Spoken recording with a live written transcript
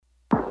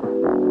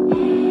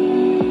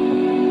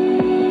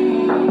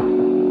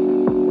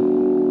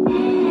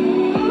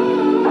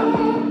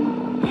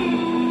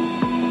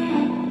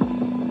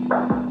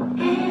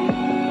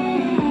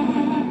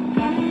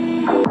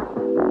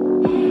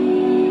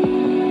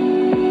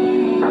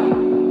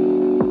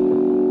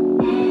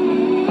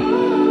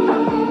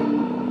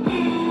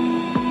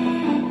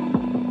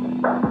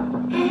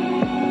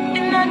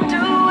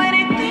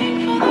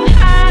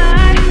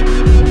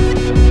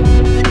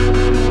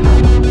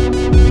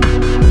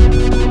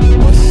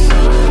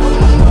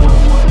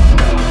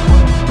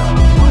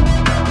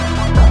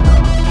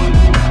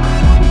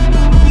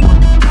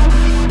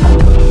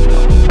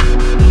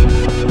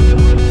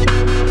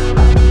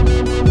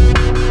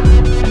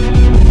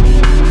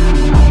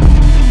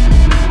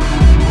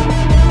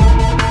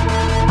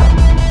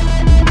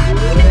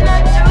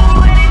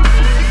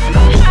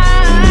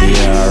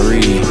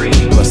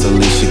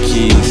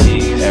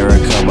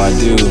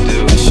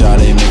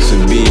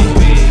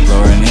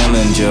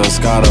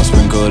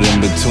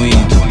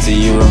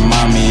See, you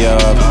remind me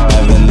of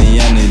heavenly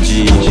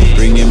energy,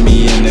 bringing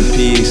me into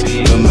peace,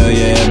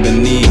 familiar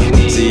ebony.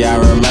 See, I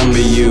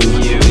remember you,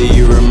 do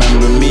you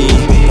remember me?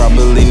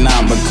 Probably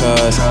not,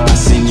 because I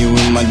seen you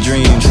in my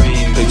dreams.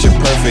 Picture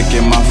perfect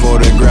in my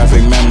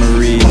photographic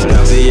memories.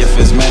 See, if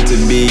it's meant to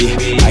be,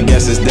 I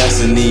guess it's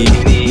destiny.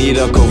 Need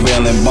a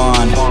covalent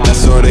bond, that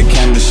sort of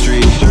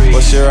chemistry.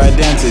 What's your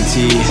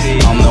identity?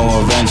 I'll know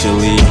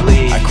eventually.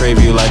 I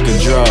crave you like a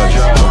drug,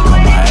 look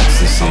on my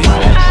ecstasy.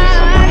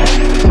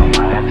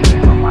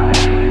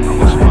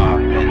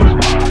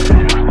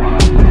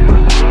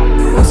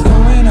 What's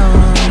going on?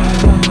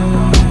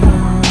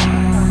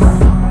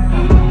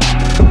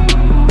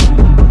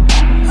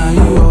 How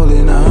you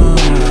holding on?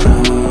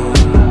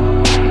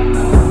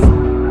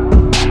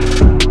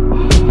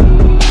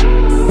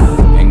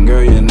 And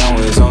girl, you know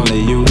it's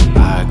only you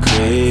I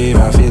crave.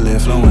 I feel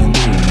it flowing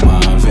through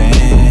my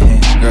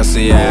veins. Girl,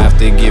 see, I have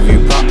to give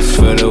you props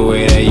for the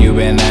way that you've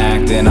been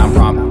acting. I'm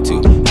prompt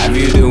to have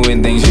you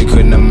doing things you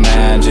couldn't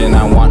imagine.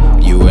 I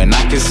want you, and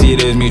I can see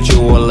there's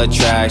mutual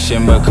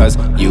attraction, because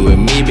you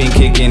and me been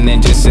kicking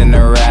and just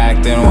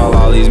interacting, while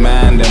all these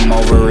man them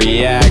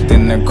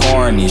overreacting. They're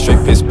corny,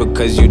 straight pissed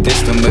because you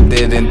dissed them but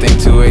didn't think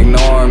to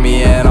ignore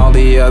me. And all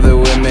the other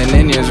women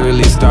in you's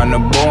really starting to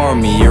bore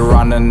me. You're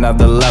on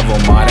another level,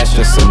 ma, that's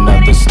just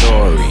another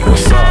story.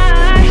 What's up?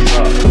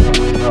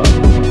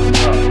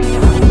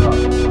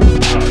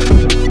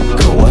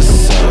 Girl,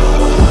 what's up?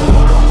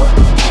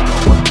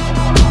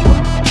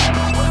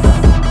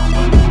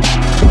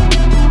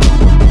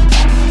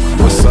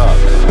 What's up?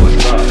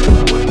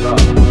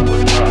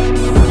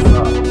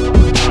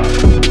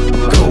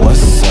 Girl,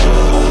 what's up?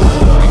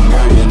 And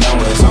girl, you know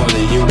it's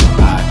only you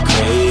I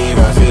crave. I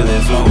feel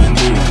it flowing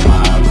through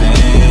my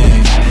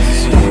veins.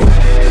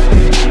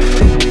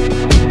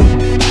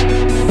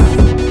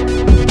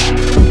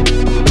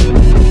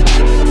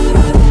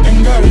 And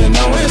girl, you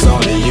know it's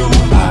only you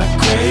I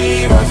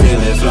crave. I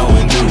feel it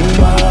flowing through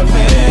my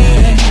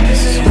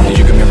veins. Did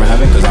you come here for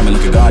heaven? Cause I'm in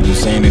look at God. You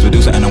saying things would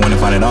do something, I wouldn't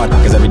find it odd.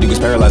 Cause every dude is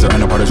paralyzed or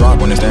end up part is rock.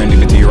 When they're staring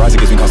deep into your eyes, it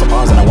gives me cause to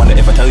pause. And I wonder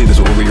if I tell you this,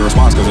 what will be your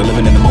response? Cause we're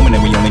living in the moment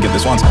and we only get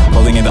this once.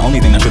 Clothing ain't the only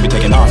thing that should be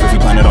taken off. If we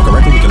plan it all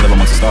correctly, we can live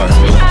amongst the stars.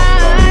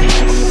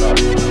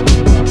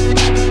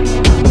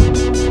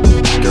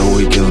 Girl,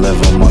 we